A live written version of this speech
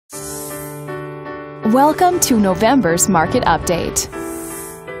Welcome to November's Market Update.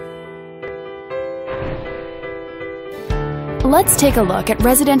 Let's take a look at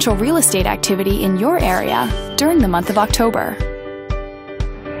residential real estate activity in your area during the month of October.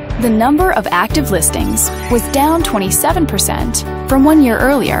 The number of active listings was down 27% from 1 year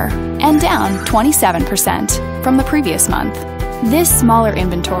earlier and down 27% from the previous month. This smaller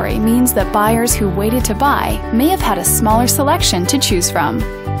inventory means that buyers who waited to buy may have had a smaller selection to choose from.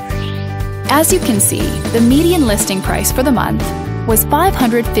 As you can see, the median listing price for the month was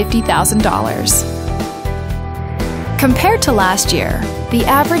 $550,000. Compared to last year, the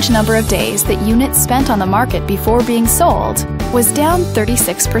average number of days that units spent on the market before being sold was down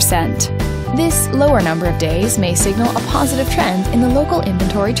 36%. This lower number of days may signal a positive trend in the local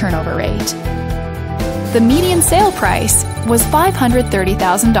inventory turnover rate. The median sale price was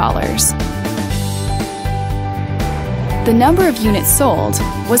 $530,000. The number of units sold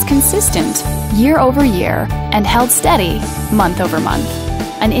was consistent year over year and held steady month over month,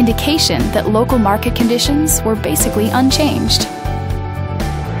 an indication that local market conditions were basically unchanged.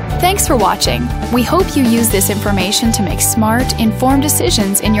 Thanks for watching. We hope you use this information to make smart, informed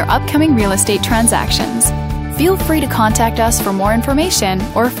decisions in your upcoming real estate transactions. Feel free to contact us for more information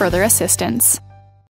or further assistance.